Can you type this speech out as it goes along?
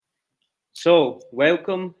So,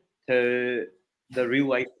 welcome to the Real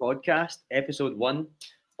Life Podcast, episode 1.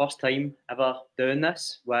 First time ever doing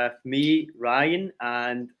this with me, Ryan,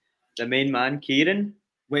 and the main man, Kieran.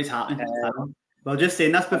 What's happening? Well, just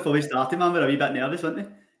saying this before we started, man, we're a wee bit nervous, weren't we? You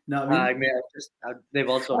know what I mean? The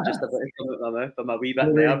words were just about to come out of my mouth. I'm a wee bit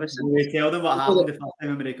nervous. We tell them what happened the first time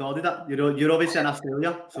when we recorded it. You're obviously in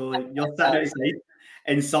Australia, so you're sitting outside,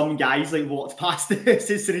 and some guys walked past us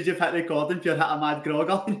as soon as you've hit recording. If you're hit a mad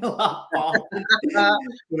grogger, and you're like, "Oh."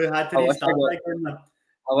 We had to restart again.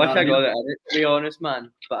 I wish I got it in it, to be honest, man.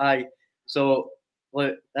 But so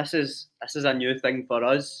look, this is a new thing for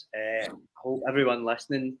us. I hope everyone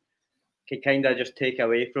listening can kind of just take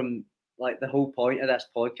away from the whole point of this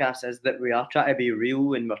podcast is that we are trying to be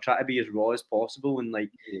real and we're trying to be as raw as possible. And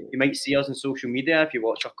you might see us on social media if you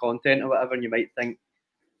watch our content or whatever, and you might think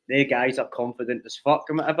they guys are confident as fuck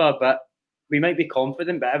or whatever. But we might be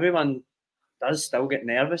confident, but everyone does still get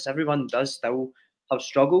nervous. Everyone does still have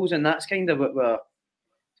struggles, and that's kind of what we're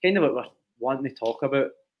wanting to talk about.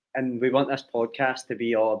 And we want this podcast to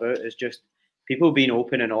be all about is just people being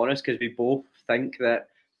open and honest, because we both think that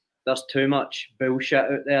there's too much bullshit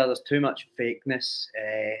out there. There's too much fakeness,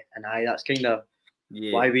 and that's kind of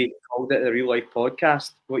why we called it the Real Life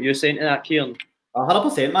Podcast. What you're saying to that, Kieran?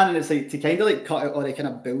 100%, man. And it's to kind of cut out all the kind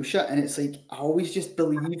of bullshit. And it's I always just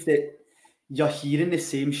believe that you're hearing the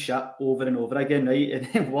same shit over and over again, right?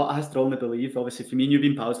 And what I strongly believe, obviously, for me and you've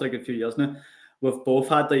been pals for a good few years now. We've both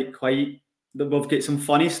had we've got some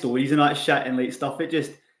funny stories and that shit and stuff that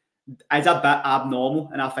just is a bit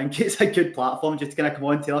abnormal, and I think it's a good platform just to kind of come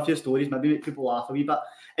on and tell a few stories, maybe make people laugh a wee bit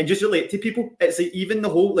and just relate to people. It's even the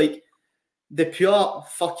whole the pure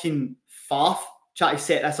fucking faff try to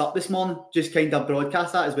set this up this morning, just kind of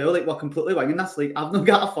broadcast that as well. We're completely winging this. I've not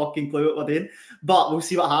got a fucking clue what we're doing, but we'll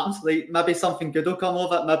see what happens. Maybe something good will come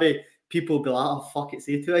of it. Maybe people will be like, "Oh fuck, it's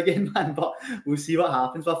A2 again, man." But we'll see what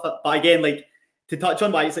happens with it. But again, to touch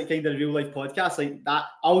on why it's kind of a real life podcast, that,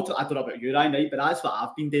 I don't know about you, Ryan, right? But that's what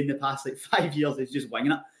I've been doing the past 5 years, is just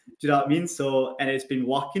winging it. Do you know what I mean? So, and it's been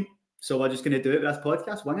working. So we're just going to do it with this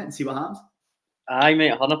podcast, wing it and see what happens. Aye,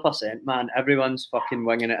 mate, 100%, man. Everyone's fucking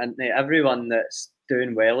winging it, and everyone that's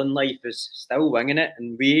doing well in life is still winging it.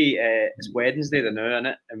 And we, it's Wednesday the now,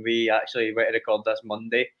 innit? And we actually went to record this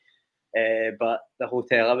Monday. But the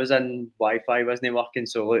hotel I was in, Wi-Fi wasn't working,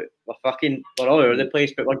 so look, we're all over the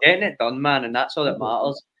place, but we're getting it done, man, and that's all that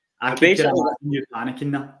matters. I basically you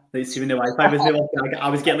panicking now. See when the Wi-Fi was there, I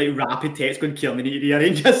was getting rapid text going, "Kill me, need to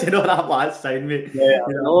rearrange this," that last sound, mate. Yeah,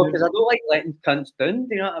 no, because I don't like letting cunts down.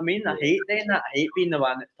 Do you know what I mean? I hate doing that. I hate being the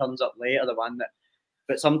one that turns up late or the one that.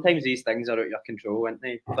 But sometimes these things are out of your control, aren't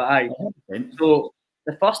they? But so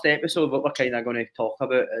the first episode, what we're kind of going to talk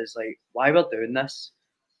about is why we're doing this.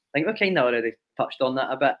 I think we kind of already touched on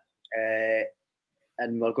that a bit,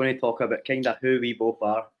 and we're going to talk about kind of who we both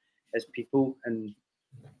are as people and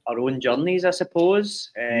our own journeys, I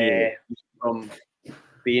suppose, from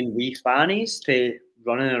being wee fannies to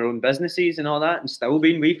running our own businesses and all that, and still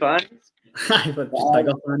being wee fannies. But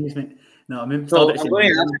bigger fannies, mate. No, I mean, so I'm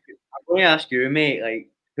going to ask you, mate,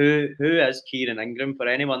 who is Kieran Ingram? For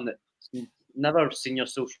anyone that's never seen your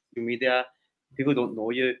social media, people don't know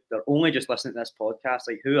you. They're only just listening to this podcast.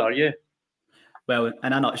 Who are you? Well,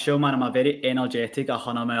 in a nutshell, man, I'm a very energetic,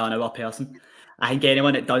 100 mile an hour person. I think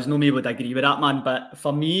anyone that does know me would agree with that, man. But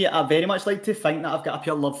for me, I very much like to think that I've got a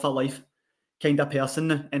pure love for life kind of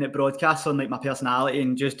person, and it broadcasts on my personality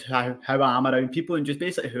and just how I am around people and just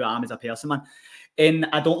basically who I am as a person, man. And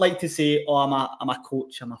I don't like to say, "Oh, I'm a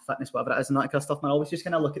coach, I'm a fitness, whatever it is," and that kind of stuff, man. I always just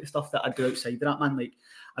kind of look at the stuff that I do outside of that, man.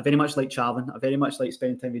 I very much like traveling. I very much like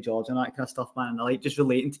spending time with George and that kind of stuff, man. And I like just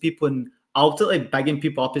relating to people and ultimately bigging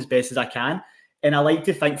people up as best as I can. And I like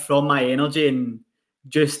to think from my energy and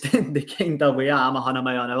just the kind of way I am, 100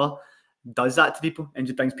 mile an hour, does that to people and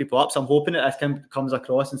just brings people up. So I'm hoping that this comes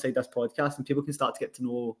across inside this podcast and people can start to get to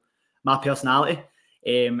know my personality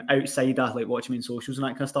outside of watching me in socials and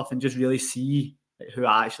that kind of stuff, and just really see who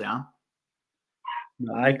I actually am.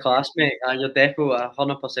 Aye, classmate. You're definitely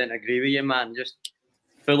 100% agree with you, man. Just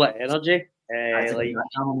full of energy.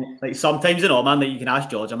 Sometimes, man, you can ask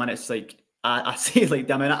Georgia, man, it's I say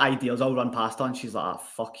the amount of ideas I'll run past her and she's like, "Oh,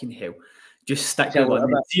 fucking hell. Just stick with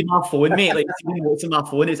one." See my phone, mate. See the notes on my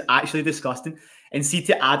phone is actually disgusting. And see,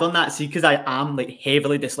 to add on that, because I am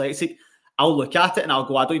heavily dyslexic, I'll look at it and I'll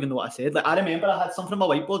go, "I don't even know what I said." I remember I had something on my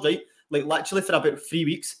whiteboard, right? Literally for about 3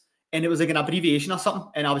 weeks. And it was an abbreviation or something.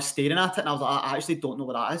 And I was staring at it and I was like, "I actually don't know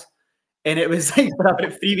what that is." And it was for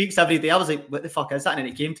about 3 weeks every day. I was like, "What the fuck is that?" And then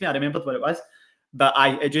it came to me. I remembered what it was. But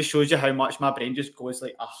it just shows you how much my brain just goes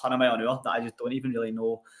 100 mile an hour that I just don't even really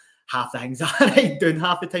know half the things that I'm doing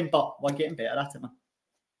half the time. But we're getting better at it, man.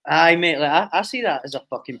 Aye, mate. Like I see that as a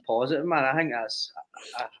fucking positive, man. I think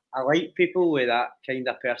I like people with that kind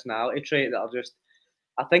of personality trait that are just.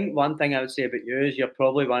 I think one thing I would say about you is you're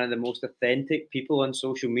probably one of the most authentic people on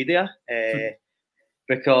social media,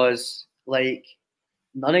 because like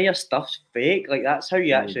none of your stuff's fake. Like that's how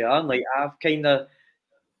you actually are. Like I've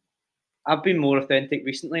been more authentic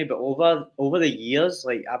recently, but over the years,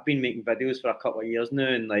 like I've been making videos for a couple of years now,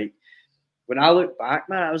 and like when I look back,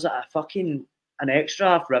 man, I was like a fucking an extra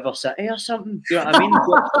off River City or something. Do you know what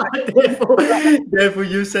I mean? Devil,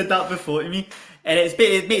 you said that before to me, and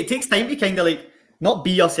it takes time to kind of like not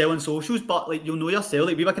be yourself on socials, but like you'll know yourself.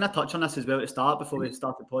 Like we were kind of touch on this as well at the start before we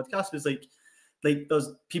started the podcast. Was like there's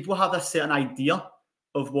people have this certain idea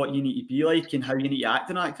of what you need to be like and how you need to act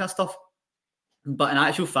and that kind of stuff. But in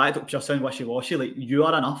actual fact, it'll just sound wishy-washy. Like you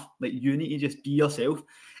are enough. Like you need to just be yourself,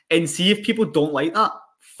 and see if people don't like that.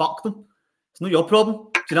 Fuck them. It's not your problem.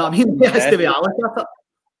 Do you know what I mean? That's the way I look at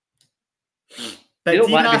it. But You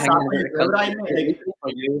don't even want to be as hanging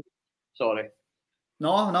about you. Sorry.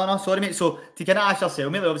 No, sorry, mate. So to kind of ask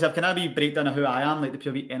yourself, mate, obviously I've kind of a wee breakdown of who I am, like the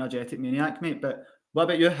pure energetic maniac, mate. But what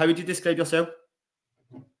about you? How would you describe yourself?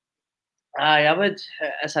 I would.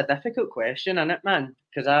 It's a difficult question, isn't it, man?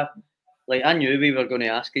 Because I knew we were going to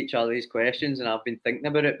ask each other these questions, and I've been thinking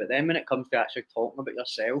about it. But then when it comes to actually talking about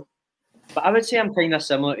yourself, but I would say I'm kind of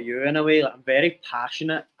similar to you in a way. Like I'm very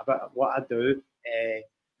passionate about what I do.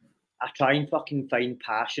 I try and fucking find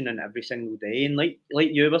passion in every single day, and like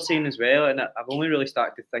you were saying as well, and I've only really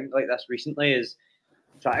started to think like this recently. Is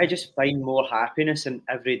try to just find more happiness in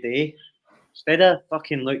every day instead of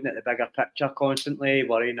fucking looking at the bigger picture constantly,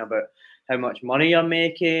 worrying about how much money you're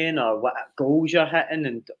making or what goals you're hitting.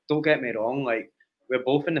 And don't get me wrong, like we're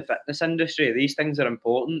both in the fitness industry. These things are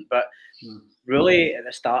important, but really at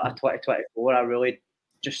the start of 2024, I really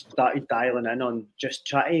just started dialing in on just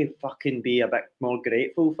try to fucking be a bit more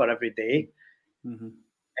grateful for every day.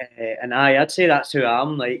 And I'd say that's who I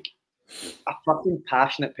am. Like a fucking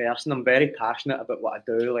passionate person. I'm very passionate about what I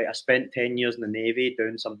do. Like I spent 10 years in the Navy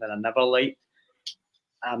doing something I never liked.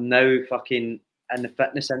 I'm now fucking in the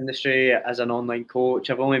fitness industry as an online coach.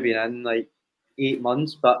 I've only been in like 8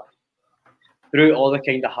 months, but through all the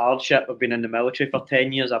kind of hardship, I've been in the military for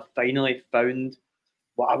 10 years. I've finally found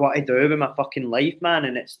what I want to do with my fucking life, man.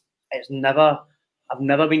 And I've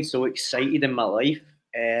never been so excited in my life.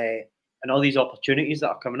 And all these opportunities that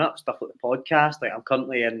are coming up, stuff like the podcast. Like I'm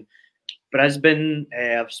currently in Brisbane.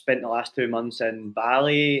 I've spent the last 2 months in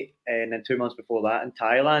Bali, and then 2 months before that in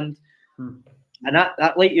Thailand. And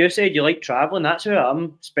that, like you said, you like traveling. That's who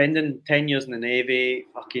I'm spending 10 years in the Navy,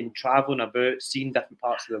 fucking traveling about, seeing different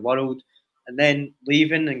parts of the world, and then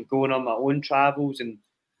leaving and going on my own travels. And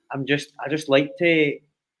I just like to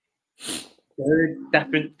do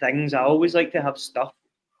different things. I always like to have stuff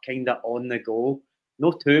kind of on the go.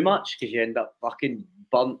 Not too much because you end up fucking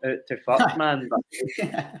burnt out to fuck, man. But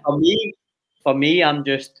for me, I'm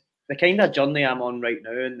just the kind of journey I'm on right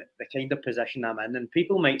now and the kind of position I'm in. And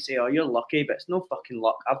people might say, "Oh, you're lucky," but it's no fucking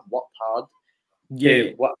luck. I've worked hard.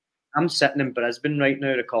 Yeah. I'm sitting in Brisbane right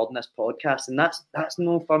now recording this podcast, and that's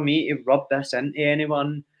no for me to rub this into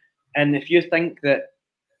anyone. And if you think I'm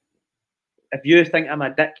a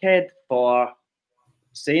dickhead for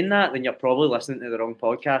saying that, then you're probably listening to the wrong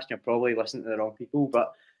podcast. You're probably listening to the wrong people.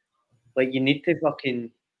 But like, you need to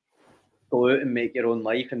fucking go out and make your own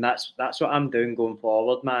life, and that's what I'm doing going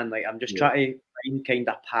forward, man. Like I'm just trying to find kind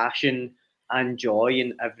of passion and joy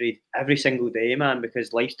in every single day, man,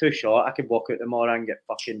 because life's too short. I could walk out tomorrow and get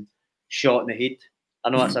fucking shot in the head. I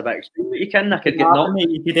know that's a bit extreme, but I could get knocked.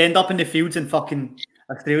 You could end up in the fields in fucking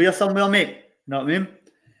Australia somewhere, mate. You know what I mean?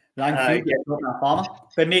 A farmer.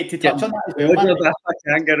 But mate, to touch on that as well, man. A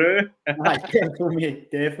kangaroo.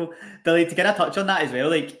 Definitely. But like, to kind of touch on that as well,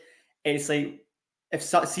 like it's like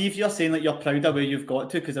if you're saying like you're proud of where you've got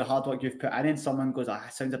to because of the hard work you've put in, and someone goes,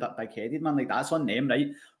 sounds a bit big-headed, man. Like that's on them, right?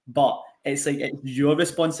 But it's like it's your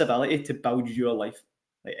responsibility to build your life.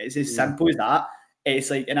 Like it's as simple as that.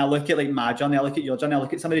 It's like, and I look at like my journey, I look at your journey, I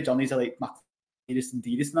look at some of the journeys of like my dearest and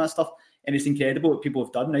that stuff, and it's incredible what people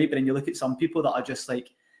have done, right? But then you look at some people that are just like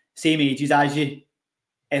same ages as you,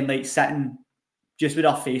 and like sitting just with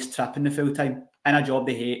their face tripping the full time in a job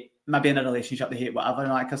they hate, maybe in a relationship they hate, whatever,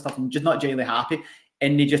 and all that kind of stuff, and just not genuinely happy,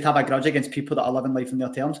 and they just have a grudge against people that are living life on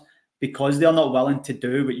their terms because they're not willing to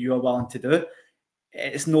do what you are willing to do.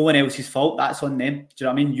 It's no one else's fault. That's on them. Do you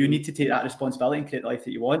know what I mean? You need to take that responsibility and create the life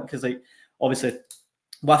that you want. Because, like, obviously,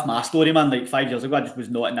 with my story, man, like 5 years ago, I just was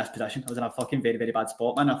not in this position. I was in a fucking very, very bad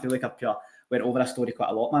spot, man. I feel like I've went over a story quite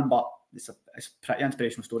a lot, man. But it's a pretty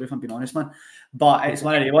inspirational story, if I'm being honest, man. But it's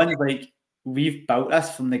one of the ones, like, we've built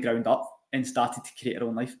this from the ground up and started to create our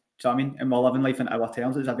own life. Do Do you know what I mean? And we're living life in our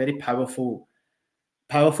terms. It's a very powerful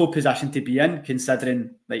position to be in,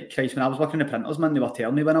 considering, like, Christ, when I was working in the printers, man, they were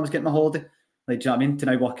telling me when I was getting my holiday. Like, do you know what I mean? To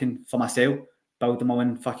now working for myself, building my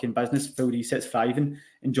own fucking business, full resets, thriving,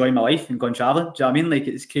 enjoying my life and going travelling. Do you know what I mean? Like,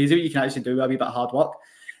 it's crazy what you can actually do with a wee bit of hard work.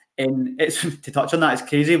 And it's to touch on that, it's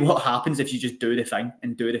crazy what happens if you just do the thing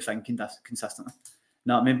and do the thing consistently. You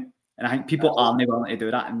know what I mean? And I think people aren't willing to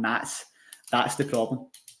do that, and that's the problem.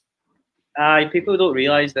 People don't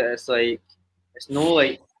realise that it's no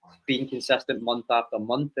like being consistent month after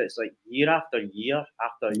month. It's like year after year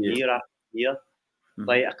after year after year. Mm-hmm.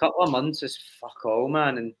 Like a couple of months is fuck all,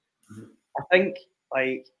 man. And I think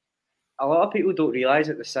like a lot of people don't realise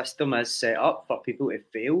that the system is set up for people to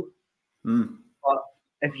fail. But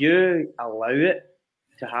if you allow it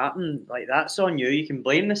to happen, like, that's on you. You can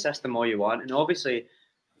blame the system all you want, and obviously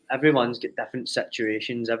everyone's got different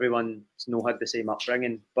situations. Everyone's not had the same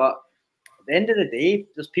upbringing, but at the end of the day,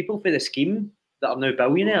 there's people for the scheme that are now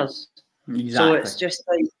billionaires. Exactly. So it's just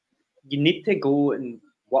like you need to go and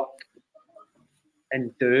work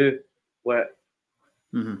and do what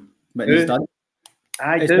needs done.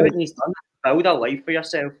 Do what needs done. Build a life for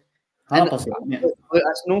yourself. And yeah.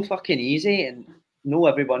 It's no fucking easy, and no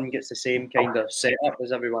everyone gets the same kind of setup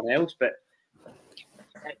as everyone else, but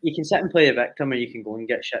you can sit and play a victim, or you can go and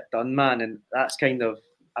get shit done, man. And that's kind of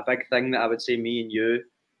a big thing that I would say me and you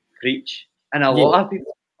preach. And a lot of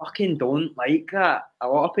people fucking don't like that. A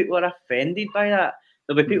lot of people are offended by that.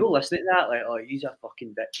 There'll be people listening to that like, oh, he's a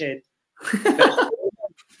fucking dickhead.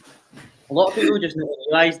 A lot of people just need to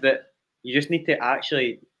realise that you just need to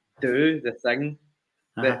actually do the thing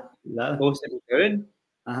that you're supposed to be doing.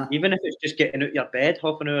 Even if it's just getting out of your bed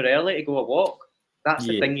half an hour early to go a walk. That's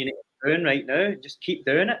the thing you need to be doing right now. Just keep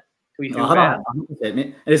doing it till you feel better. 100%,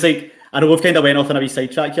 mate. And it's like, I know we've kind of went off on a wee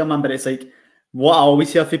sidetrack here, man, but it's like, what I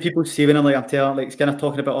always hear from people say when I'm telling, like, it's kind of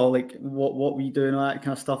talking about all like what we do and all that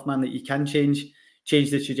kind of stuff, man, that you can change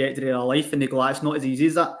the trajectory of our life, and they go, it's not as easy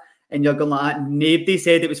as that. And you're going like that. Nobody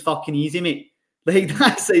said it was fucking easy, mate. Like,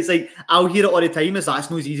 it's like, I'll hear it all the time. It's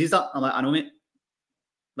not as easy as that. I'm like, I know, mate.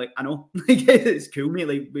 Like, I know. It's cool, mate.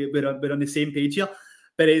 Like, we're on the same page here.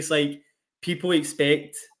 But it's like, people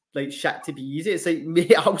expect like shit to be easy. It's like,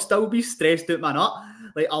 mate, I'll still be stressed out my nut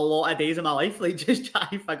like a lot of days of my life, like just trying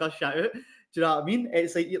to figure shit out. Do you know what I mean?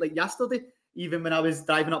 It's like yesterday, even when I was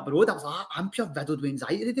driving up the road, I was like, I'm pure riddled with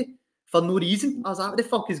anxiety today for no reason. I was like, what the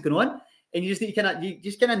fuck is going on? And you just need to need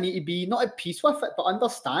to be not at peace with it, but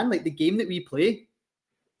understand, like, the game that we play,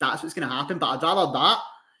 that's what's going to happen. But I'd rather that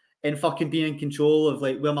and fucking be in control of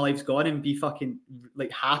like where my life's gone and be fucking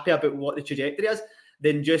like happy about what the trajectory is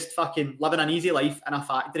than just fucking living an easy life in a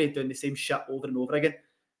factory doing the same shit over and over again.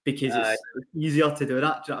 Because it's easier to do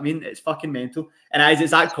that. Do you know what I mean? It's fucking mental. And it's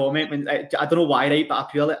that comment when I don't know why, right?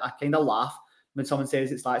 But I kind of laugh when someone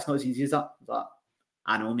says it's not as easy as that. But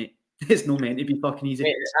I know, mate. It's not meant to be fucking easy.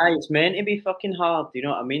 It's meant to be fucking hard. Do you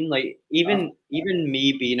know what I mean? Like even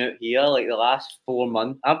me being out here, like the last 4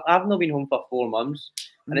 months, I've not been home for 4 months,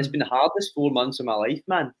 and it's been the hardest 4 months of my life,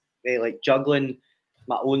 man. Like juggling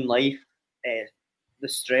my own life, the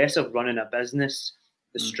stress of running a business.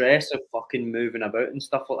 The stress of fucking moving about and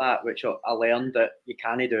stuff like that, which I learned that you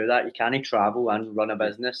can't do that. You can't travel and run a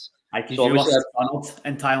business. So you were scunnered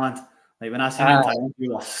in Thailand. Like when I seen you in Thailand,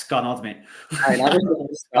 you were scunnered, mate. That was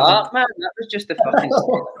the start, man. That was just the fucking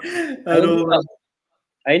start.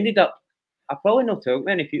 I ended up, I probably not told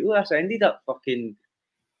many people this. I ended up fucking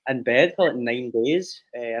in bed for like 9 days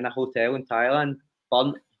in a hotel in Thailand,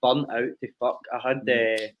 burnt out to fuck. I had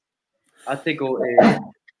to go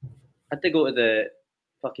to the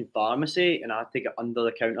fucking pharmacy, and I had to get under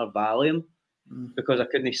the counter Valium because I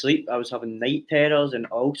couldn't sleep. I was having night terrors and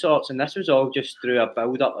all sorts, and this was all just through a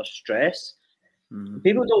build up of stress.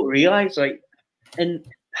 People don't realise, I'm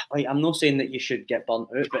not saying that you should get burnt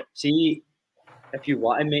out, but see, if you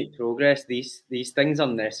want to make progress, these things are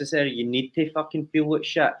necessary. You need to fucking feel like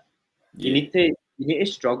shit. You need to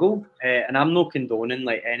struggle, and I'm not condoning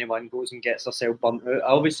like anyone goes and gets themselves burnt out.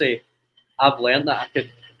 Obviously, I've learned that I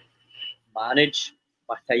could manage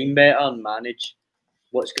my time better and manage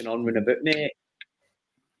what's going on about me.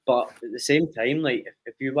 But at the same time, like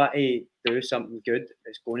if you want to do something good,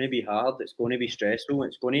 it's going to be hard. It's going to be stressful.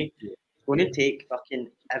 It's going to take fucking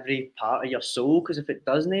every part of your soul. Because if it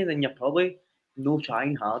doesn't, then you're probably not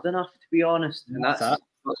trying hard enough, to be honest. And that's a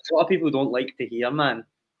lot of people don't like to hear, man.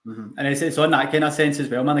 And it's on that kind of sense as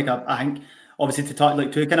well, man. Like I think obviously to talk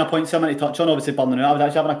like two kind of points I'm going to touch on. Obviously burning out. I was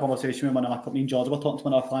actually having a conversation with one of my, me and George were talking to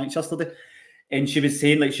one of our clients yesterday. And she was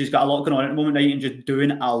saying like she's got a lot going on at the moment, right, and just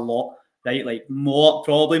doing a lot, right, like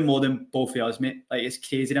probably more than both of us, mate. Like it's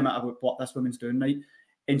crazy the amount of what this woman's doing, right.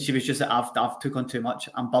 and she was just like, I've took on too much,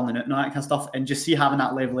 I'm burning out and all that kind of stuff. And just see having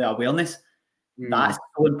that level of awareness, that's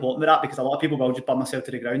so important with that, because a lot of people will just burn themselves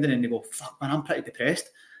to the ground and then they go, fuck man, I'm pretty depressed.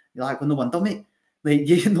 You're like, well, no wonder, mate. Like,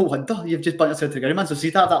 yeah, no wonder you've just burnt yourself to the ground, man. So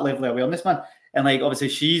see to have that level of awareness, man. And like, obviously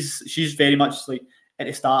she's very much like at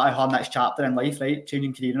the start of her next chapter in life, right?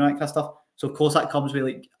 Changing career and all that kind of stuff. So of course that comes with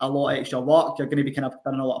like a lot of extra work. You're going to be kind of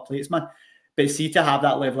spinning a lot of plates, man. But see to have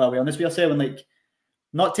that level of awareness with yourself and like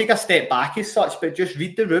not take a step back as such, but just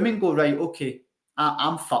read the room and go, right, okay,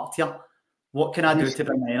 I'm fucked here. What can I do to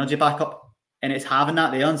bring my energy back up? And it's having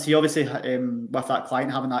that there. And see, obviously, with that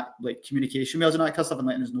client, having that like communication with us and that kind of stuff and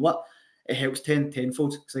letting us know it helps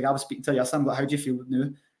tenfold. Because like I was speaking to her yesterday, I'm like, how do you feel now?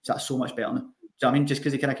 So that's so much better now. Do you know what I mean? Just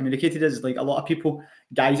because he kind of communicated is like a lot of people,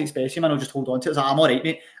 guys especially, man, will just hold on to it. It's like, I'm all right,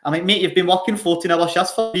 mate. I'm like, mate, you've been working 14-hour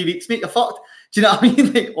shifts for 3 weeks, mate. You're fucked. Do you know what I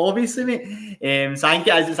mean? Like, obviously, mate. So I think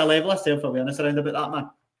it's a level of self-awareness around about that, man.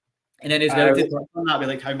 And then as well, to touch on that with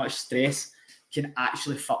like how much stress can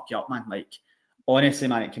actually fuck you up, man. Like, honestly,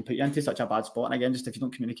 man, it can put you into such a bad spot. And again, just if you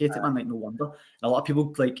don't communicate it, man, like, no wonder. And a lot of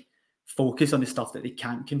people like focus on the stuff that they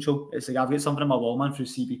can't control. It's like I've got something in my wall, man, through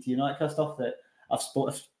CBT and all that kind of stuff that I've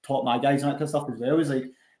taught my guys and that kind of stuff as well. Is that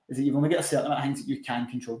you've only got a certain amount of things that you can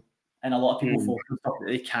control. And a lot of people focus on stuff that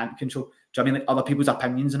they can't control. Do you know what I mean? Like other people's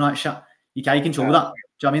opinions and all that shit. You can't control that.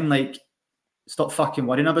 Do you know what I mean? Like, stop fucking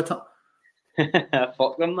worrying about it.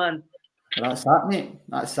 Fuck them, man. That's that, mate.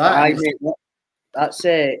 That's that.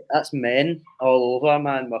 That's men all over,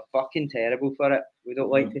 man. We're fucking terrible for it. We don't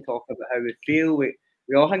like to talk about how we feel. We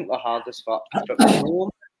all think we're hard as fuck. But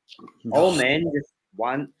all men just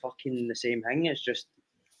want fucking the same thing. It's just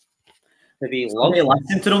to be loved. Somebody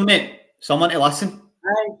listen to them, mate. Someone to listen.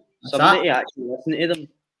 Aye. Somebody to actually listen to them.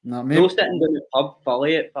 No, no sitting down the pub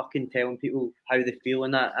fully at fucking telling people how they feel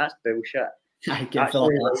and that. That's bullshit. I get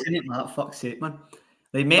Philip listening, man. Fuck's sake, man.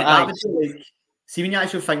 Like, mate, that was like, see when you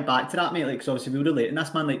actually think back to that, mate, like, because obviously we were relating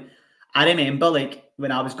this, man. Like, I remember, like,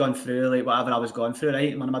 when I was going through, like, whatever I was going through,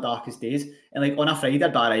 right, in one of my darkest days, and like on a Friday,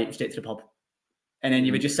 I'd be right, straight to the pub, and then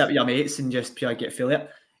you would just sit with your mates and just pure get feel it,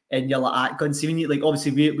 and you're like, going, see when you, like,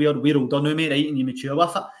 obviously we're older now, mate, right, and you mature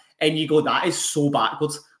with it, and you go, that is so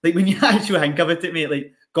backwards. Like, when you actually think about it, mate,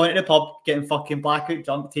 like, going to the pub, getting fucking blackout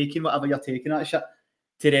drunk, taking whatever you're taking, that shit,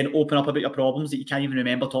 to then open up about your problems that you can't even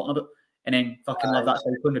remember talking about, and then fucking live that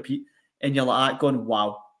cycle and repeat, and you're like going,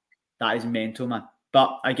 wow, that is mental, man.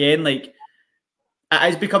 But again, like, it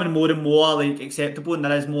is becoming more and more like acceptable, and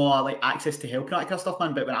there is more like access to help and that kind of stuff,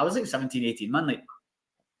 man. But when I was like 17, 18, man, like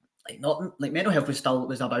not like mental health was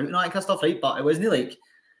about and all that kind of stuff, right? But it wasn't like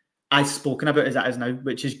as spoken about as it is now,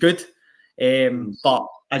 which is good. But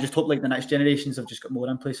I just hope like the next generations have just got more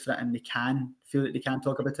in place for it, and they can feel that they can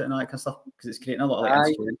talk about it and all that kind of stuff, because it's creating a lot of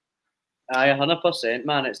like. Aye, 100%,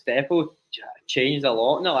 man. It's definitely changed a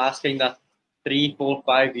lot in the last kind of 3, 4,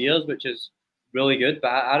 5 years, which is really good. But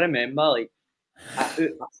I remember, like,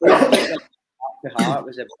 the heart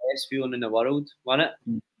was the best feeling in the world, wasn't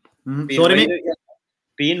it? Mm-hmm.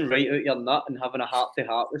 Being right out your nut and having a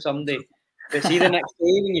heart-to-heart with somebody. But see, the next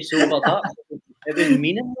day when you sobered up, it was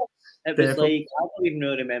meaningless. It was like, I don't even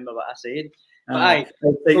really remember what I said. Like,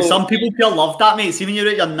 some people feel love that, mate. See when you're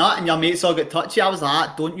at your nut and your mates all get touchy, I was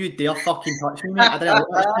like, don't you dare fucking touch me, mate. I didn't like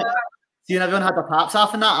that shit. See when everyone had their paps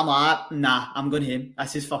off and that, I'm like, nah, I'm going home.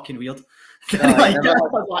 This is fucking weird. I was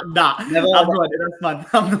like, nah, I'm not into this, man.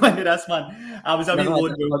 I'm not into this, man. I was a wee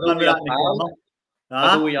lone wolf.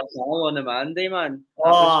 You're pal on the Monday, man.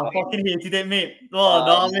 I fucking hated it, mate.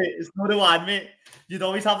 No, mate, it's not the one, mate. You'd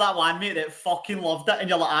always have that one, mate, that fucking loved it, and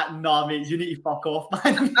you're like, nah, mate, you need to fuck off,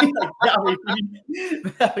 man. Get away from me.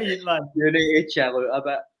 Man. You need to chill out a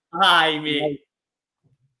bit. Aye,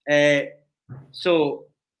 mate. So,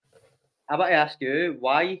 I want to ask you,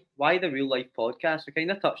 why the Real Life podcast? We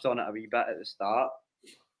kind of touched on it a wee bit at the start.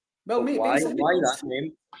 Well, mate, why that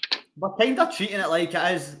name? We're kind of treating it like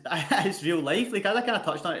it is real life. Like, as I kind of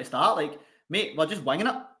touched on it at the start, like, mate, we're just winging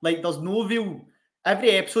it. Like, there's no real...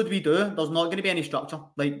 Every episode we do, there's not going to be any structure.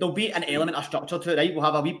 Like, there'll be an element of structure to it, right? We'll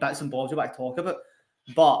have a wee bits and bobs we want to talk about.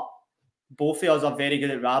 But both of us are very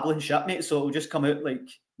good at rambling shit, mate. So it'll just come out like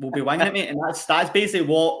we'll be winging it, mate. And that's basically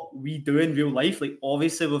what we do in real life. Like,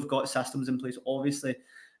 obviously, we've got systems in place. Obviously,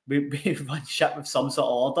 we run shit with some sort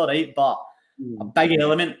of order, right? But a big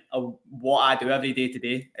element of what I do every day to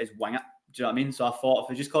day is wing it. Do you know what I mean? So I thought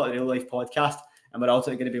if we just call it a Real Life podcast and we're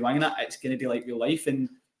also going to be winging it, it's going to be like real life. And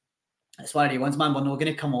it's one of the ones, man. We're not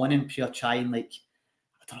going to come on and pure try and, like,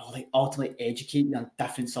 I don't know, like, ultimately educate you on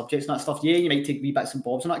different subjects and that stuff. Yeah, you might take wee bits and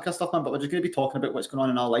bobs and that kind of stuff, man, but we're just going to be talking about what's going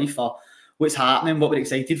on in our life, or what's happening, what we're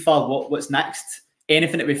excited for, what's next,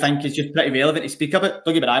 anything that we think is just pretty relevant to speak about.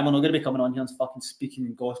 Don't get me wrong, we're not going to be coming on here and fucking speaking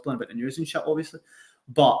and gospeling about the news and shit, obviously.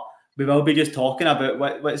 but we will be just talking about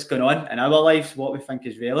what's going on in our lives, what we think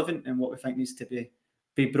is relevant, and what we think needs to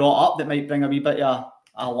be brought up that might bring a wee bit of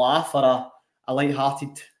a laugh or a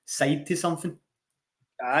light-hearted side to something.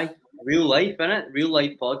 Aye, real life, innit? Real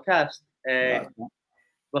life podcast.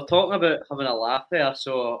 We're talking about having a laugh there,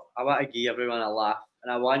 so I want to give everyone a laugh,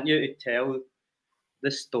 and I want you to tell the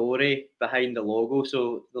story behind the logo.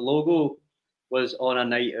 So the logo was on a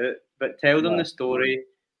night out, but tell them the story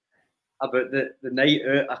about the night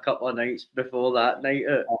out a couple of nights before that night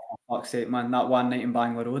out. Oh, for fuck's sake, man, that one night in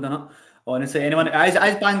Bangor Road, innit? Honestly, anyone, is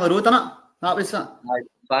Bangor Road, innit? That was it.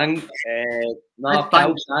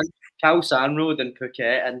 Khao San Road in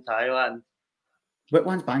Phuket in Thailand. What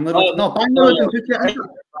one's Bangor Road? No, Bangor Road in Phuket.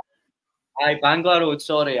 Aye, Bangor Road,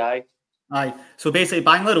 sorry, aye. Aye, so basically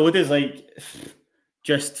Bangor Road is like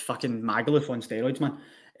just fucking Magaluf on steroids, man.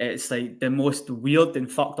 It's like the most weird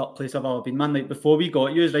and fucked up place I've ever been, man. Like before we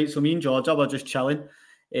got you, right? So me and Georgia were just chilling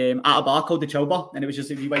at a bar called the Chill Bar, and it was just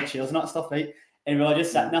like wee white chairs and that stuff, right? And we were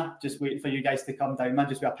just sitting there, just waiting for you guys to come down, man,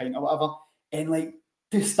 just with a pint or whatever. And like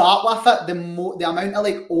to start with it, the amount of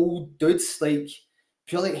like old dudes, like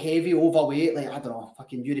pure like heavy overweight, like I don't know,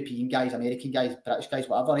 fucking European guys, American guys, British guys,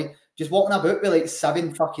 whatever, right? Just walking about with like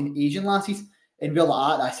 7 fucking Asian lasses, and we're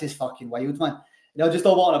like, this is fucking wild, man. They're just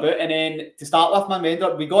all walking about, and then to start with,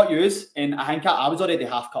 man, we got yous, and I think I was already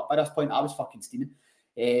half cut by this point. I was fucking steaming.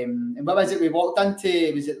 And what was it? We walked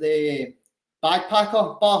into, was it the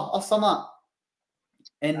Bagpacker bar or something?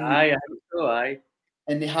 And aye, I think so, aye.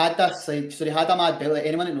 And they had this, like, so they had a mad bell. Like,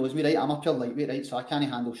 anyone that knows me, right, I'm a pure lightweight, right, so I can't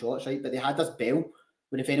handle shots, right, but they had this bell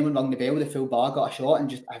where if anyone rung the bell, the full bar got a shot, and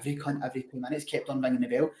just every 2 minutes kept on ringing the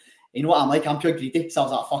bell. You know what I'm like? I'm pure greedy, so I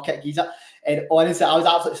was like, fuck it, geezer. And honestly, I was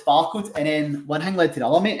absolutely sparkled. And then one thing led to the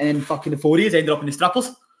other, mate. And then fucking the 40s ended up in the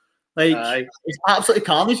strippers. Like, it's absolutely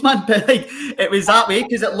carnage, man. But like, it was that way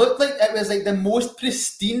because it looked like it was like the most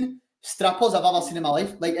pristine strippers I've ever seen in my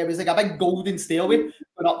life. Like, it was like a big golden stairway going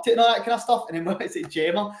up to it and all that kind of stuff. And then what is it?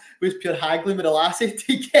 Gemma was pure haggling with the lassie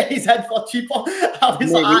to get his head for cheaper. I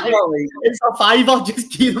was like, it's a fiver,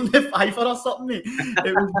 just give him the fiver or something, mate.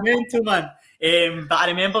 It was mental, man. But I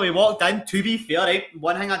remember we walked in, to be fair, right?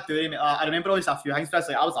 One thing I'd do, I remember always a few things, but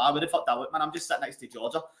I was like, where the fuck that look, man? I'm just sitting next to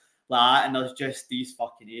Georgia, like, and there's just these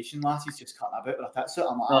fucking Asian lasses just cutting about with a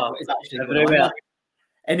titsuit. I'm like, what is actually going on?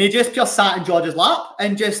 And they just sat in George's lap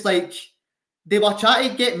and just like, they were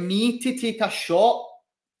trying to get me to take a shot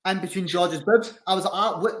in between George's boobs. I was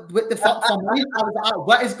like, what the fuck for money? I was like,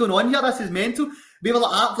 what is going on here? This is mental. We were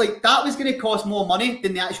like that was going to cost more money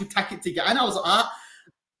than the actual ticket to get in. I was like,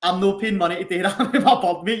 I'm not paying money to do that with my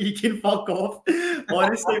bug, mate. You can fuck off.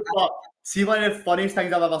 Honestly, but see, one of the funniest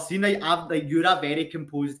things I've ever seen, right? You're a very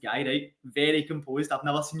composed guy, right? Very composed. I've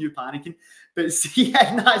never seen you panicking. But see,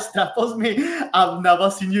 in that strippers, mate, I've never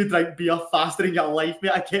seen you drink beer faster in your life,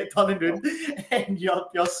 mate. I kept turning around and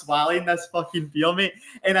you're swallowing this fucking beer, mate.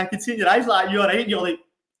 And I could see in your eyes, like, you're right. And you're like,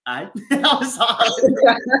 aye. I was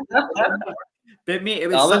like, but mate, it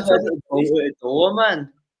was such a door,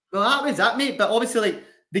 man. Well, that was that, mate. But obviously, like,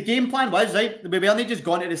 the game plan was, right, we weren't just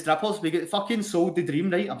gone to the strippers. We got fucking sold the dream,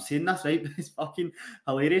 right? I'm saying this, right? It's fucking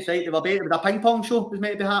hilarious, right? There was a ping pong show was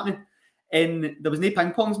meant to be happening. And there was no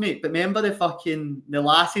ping pongs, mate. But remember the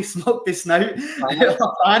lassie smoked the snout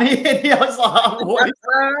Fanny, and he was like, what is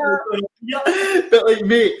But like,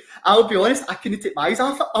 mate, I'll be honest, I couldn't take my eyes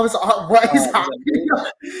off it. I was like, what is happening?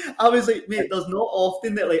 I was like, mate, there's not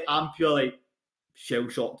often that like I'm pure like shell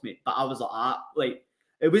shocked, mate. But I was like,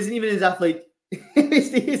 it wasn't even as if like it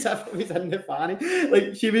was as if it was in the fanny.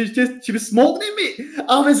 Like she was smoking it, mate.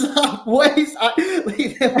 I was like, what is that?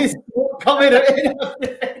 Like there was smoke coming out of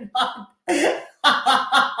everything, man.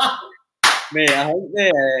 Mate, I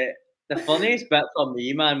think the funniest bit for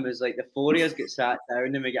me, man, was like the 4-years get sat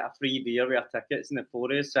down and we get a free beer with our tickets, and the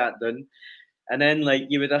 4-years sat down, and then like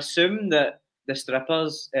you would assume that the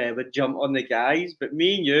strippers would jump on the guys, but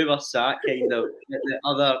me and you were sat kind of at the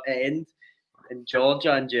other end, and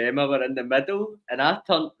Georgia and Gemma were in the middle, and I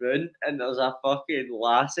turned round and there's a fucking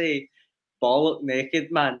lassie, bollock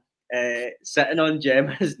naked, man, sitting on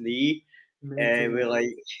Gemma's knee, with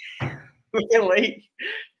like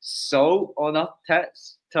salt on her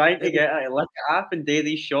tits, trying to get her to lick it up and do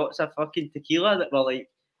these shots of fucking tequila that were like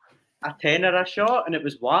a tenner a shot, and it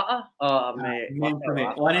was water. Oh, mate.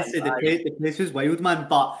 Honestly, the place was wild, man.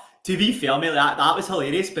 But to be fair, mate, that was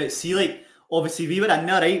hilarious. But see, like, obviously we were in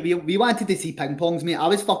there, right? We wanted to see ping pongs, mate. I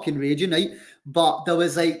was fucking raging, right? But there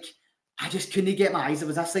was like, I just couldn't get my eyes. There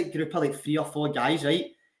was this like group of like 3 or 4 guys, right?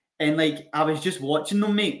 And like, I was just watching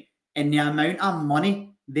them, mate. And the amount of money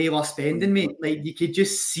they were spending, mate, like you could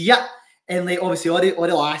just see it. And like obviously all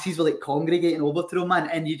the lasses were like congregating over to him, man.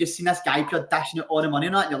 And you just seen this guy pure dashing out all the money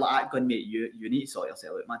and that, and you're like, going, mate, you need to sort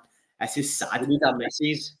yourself out, man. This is sad. You need a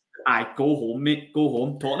missus. Aye, go home, mate. Go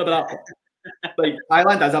home. Talking about that. Like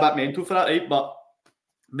Thailand is a bit mental for that, right? But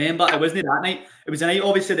remember, it wasn't that night. It was a night,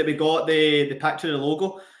 obviously, that we got the picture of the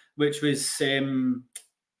logo, which was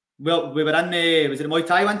well, we were in was it the Muay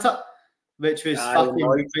Thai winter? Which was fucking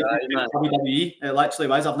WWE. It literally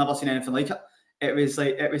was. I've never seen anything like it. It was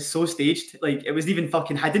like it was so staged. Like it wasn't even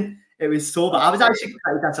fucking hidden. It was so bad. I was actually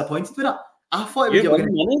quite disappointed with it. I thought it was won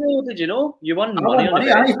money though, did you know? You won money.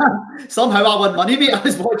 Somehow I won money, mate. I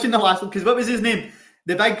was watching the last one because what was his name?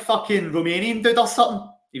 The big fucking Romanian dude or something.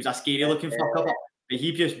 He was a scary looking fucker, but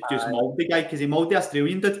he just mauled the guy because he mauled the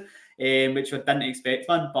Australian dude, which we didn't expect,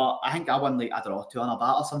 man. But I think I won like, I don't know, 200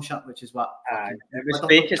 baht or some shit, which is what. It was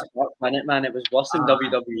fake as fuck, man. It was worse than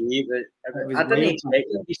WWE. But I didn't expect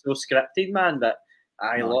it to be so scripted, man. But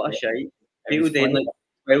a lot of shit. People doing like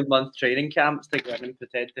 12-month training camps to go in and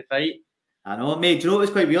pretend to fight. I know, mate. Do you know what was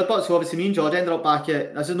quite weird? But so obviously, me and George ended up back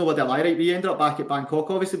at. This is no where lie, right? We ended up back at Bangkok,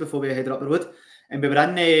 obviously, before we headed up the road, and we were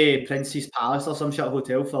in Princess Palace or some shit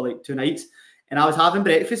hotel for like 2 nights. And I was having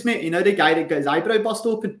breakfast, mate. You know the guy that got his eyebrow bust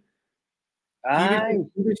open.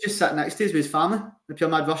 He was just sitting next to us with his family, the pure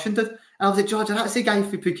mad Russian dude. And I was like, George, that's the guy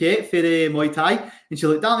for Phuket for Muay Thai. And she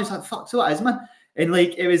looked down and she's like, fuck, so it is, man. And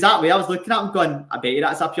like it was that way. I was looking at him going, I bet you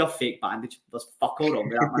that's a pure fake bandage. There's fuck all wrong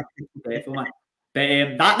with that, man. Definitely, man.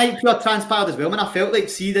 But that night pure transpired as well, man. I felt like,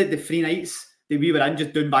 see the 3 nights that we were in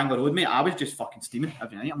just doing Bangor Road, mate, I was just fucking steaming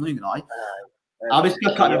every night. I'm not even gonna lie. I was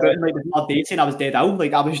just cutting about in like the 3rd day saying I was dead out.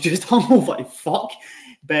 Like I was just hungover to fuck.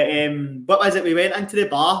 But what was it? We went into the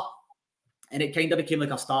bar and it kind of became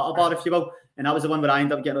like a starter bar, if you will. And that was the one where I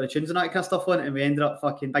ended up getting all the tunes and that kind of stuff on, and we ended up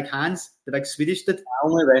fucking Big Hands, the big Swedish dude. I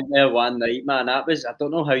only went there one night, man. That was, I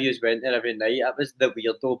don't know how you went there every night. That was the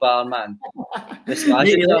weirdo bar, man. We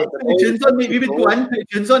would go in, put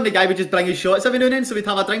tunes on, the guy would just bring his shots every now and then, so we'd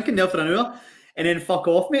have a drink in there for an hour, and then fuck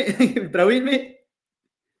off, mate. It was brilliant, mate.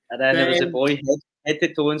 And then there was a boy head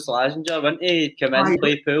to toe in Slazenger, wouldn't he? Come in,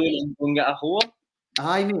 play pool, and go and get a whore.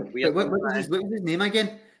 Aye, mate. What was his name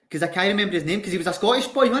again? Because I can't remember his name, because he was a Scottish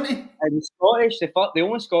boy, wasn't he? He was Scottish, the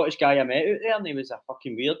only Scottish guy I met out there, and he was a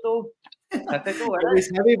fucking weirdo. Typical,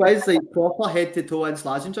 he was like proper head to toe in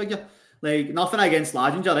Slazenger. Like, nothing against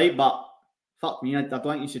Slazenger, right? But fuck me, I don't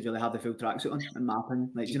think you should really have the full tracksuit on, in my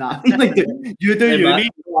opinion. Like, you know what I mean? Like, you do,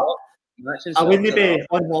 mate. I wouldn't be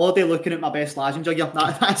on holiday looking at my best Slazenger gear.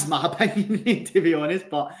 That's my opinion, to be honest.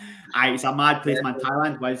 But it's a mad place, man.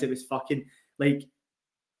 Thailand was fucking like.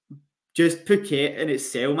 Just Phuket in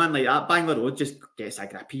itself, man, like that Bangor Road just gets a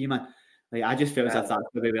grippy, man. Like I just feel as if that's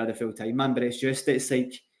the way we are the full time, man. But it's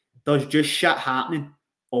like there's just shit happening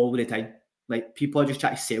all the time. Like people are just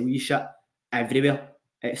trying to sell you shit everywhere.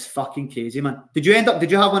 It's fucking crazy, man. Did you have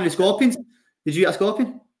one of the scorpions? Did you get a scorpion?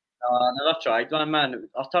 No, I never tried one, man.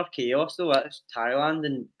 Utter chaos though. It's Thailand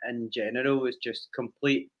in general is just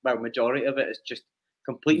complete. Well, majority of it is just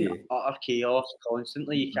complete utter chaos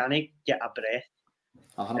constantly. You can't get a breath.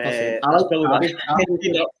 100%.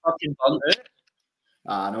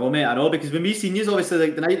 I know, mate. I know, because when we seen you, obviously,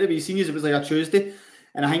 like the night that we seen you, it was like a Tuesday,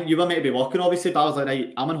 and I think you were meant to be working, obviously. But I was like,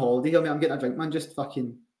 right, I'm on holiday here, mate. I'm getting a drink, man. Just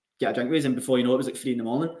fucking get a drink with us, and before you know, it was like 3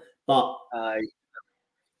 a.m. But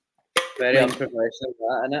very unprofessional,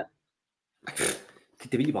 that, isn't it?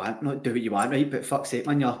 Do what you want, not do what you want, right? But fuck's sake,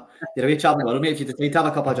 man, you're away traveling the world, mate. If you decide to have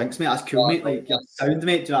a couple of drinks, mate, that's cool, mate. Like you're sound,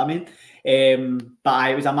 mate. Do you know what I mean?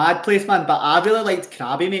 But it was a mad place, man. But I really liked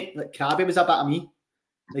Krabi, mate. Like Krabi was a bit of me.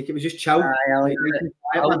 Like it was just chill.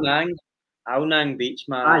 Ao Nang Beach,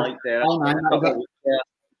 man. I like there.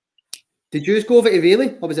 Did you just go over to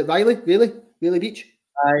Rayleigh? Or was it Rayleigh Beach?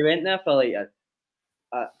 I went there for like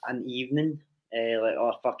an evening, like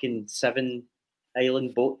a fucking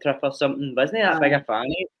 7-island boat trip or something. Wasn't that big a fan,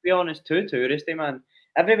 to be honest? Too touristy, man.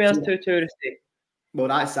 Everywhere's too touristy. Well,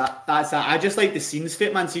 that's that. I just like the scenes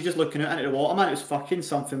fit, man. See, just looking out into the water, man, it was fucking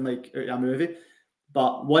something like out of a movie.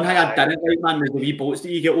 But one thing I didn't like, man, was the wee boats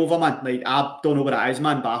that you get over, man. Like, I don't know what it is,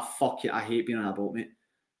 man, but I hate being on a boat, mate.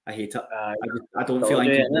 I hate it. I don't feel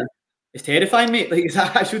like it's terrifying, mate. Like, it's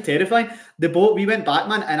actually terrifying. The boat, we went back,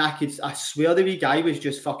 man, and I swear the wee guy was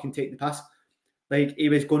just fucking taking the piss. Like, he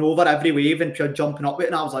was going over every wave and pure jumping up with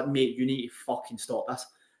it, and I was like, mate, you need to fucking stop this.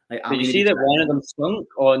 Like, did you see that one of them stunk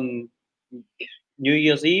on New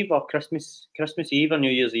Year's Eve or Christmas Eve or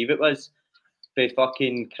New Year's Eve? It was by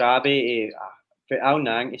fucking Krabi to Ao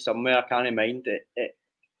Nang to somewhere, I can't mind.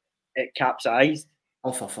 It capsized.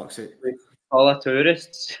 Oh, for fuck's sake. With all the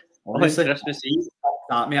tourists. Honestly, on Christmas Eve.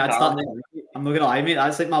 Mate, I'm not gonna lie, mate.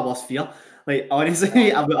 That's like my worst fear. Like,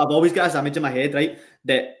 honestly, I've always got this image in my head, right?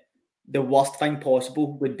 That the worst thing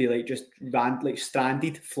possible would be like just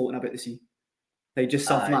stranded, floating about the sea. Like just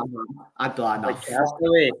something like that. I'd be like, nah, Like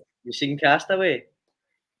Castaway. You seen Castaway?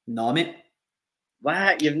 no, mate.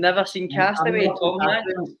 What? You've never seen Castaway, Tom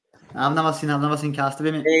Hanks? I've never seen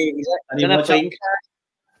Castaway, mate. Hey, he's in a plane crash,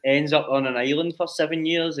 ends up on an island for 7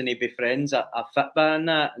 years, and he befriends a Fitbit and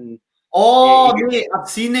that. And mate, I've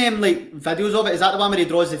seen them like videos of it. Is that the one where he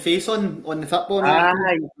draws the face on the football?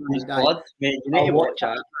 His blood, mate. You need to watch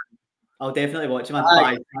that. I'll definitely watch it, man.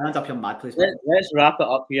 Ireland's up your mad place, man. Let's wrap it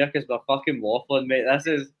up here because we're fucking waffling, mate. This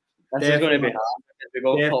is going to be hard because we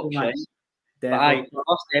got top shit. But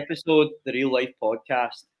first episode, the Real Life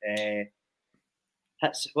Podcast.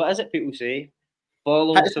 What is it people say?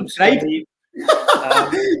 Follow, subscribe.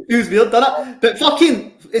 Feels weird, doesn't it? But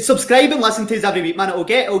fucking subscribe and listen to us every week, man.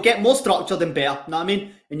 It'll get more structured and better. Know what I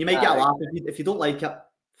mean? And you might get a laugh if you don't like it.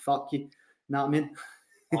 Fuck you. Know what I mean?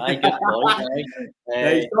 Aye, good point,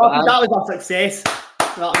 that was a success.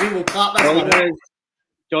 You know what I mean? We'll clap this one.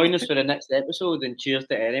 Join us for the next episode, and cheers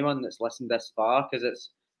to anyone that's listened this far, because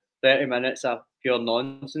it's 30 minutes of pure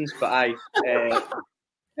nonsense. But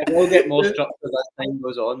it will get more structured as time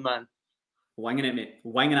goes on, man. Winging it, mate.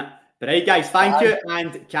 Winging it. But right, guys, thank you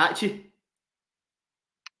and catch you.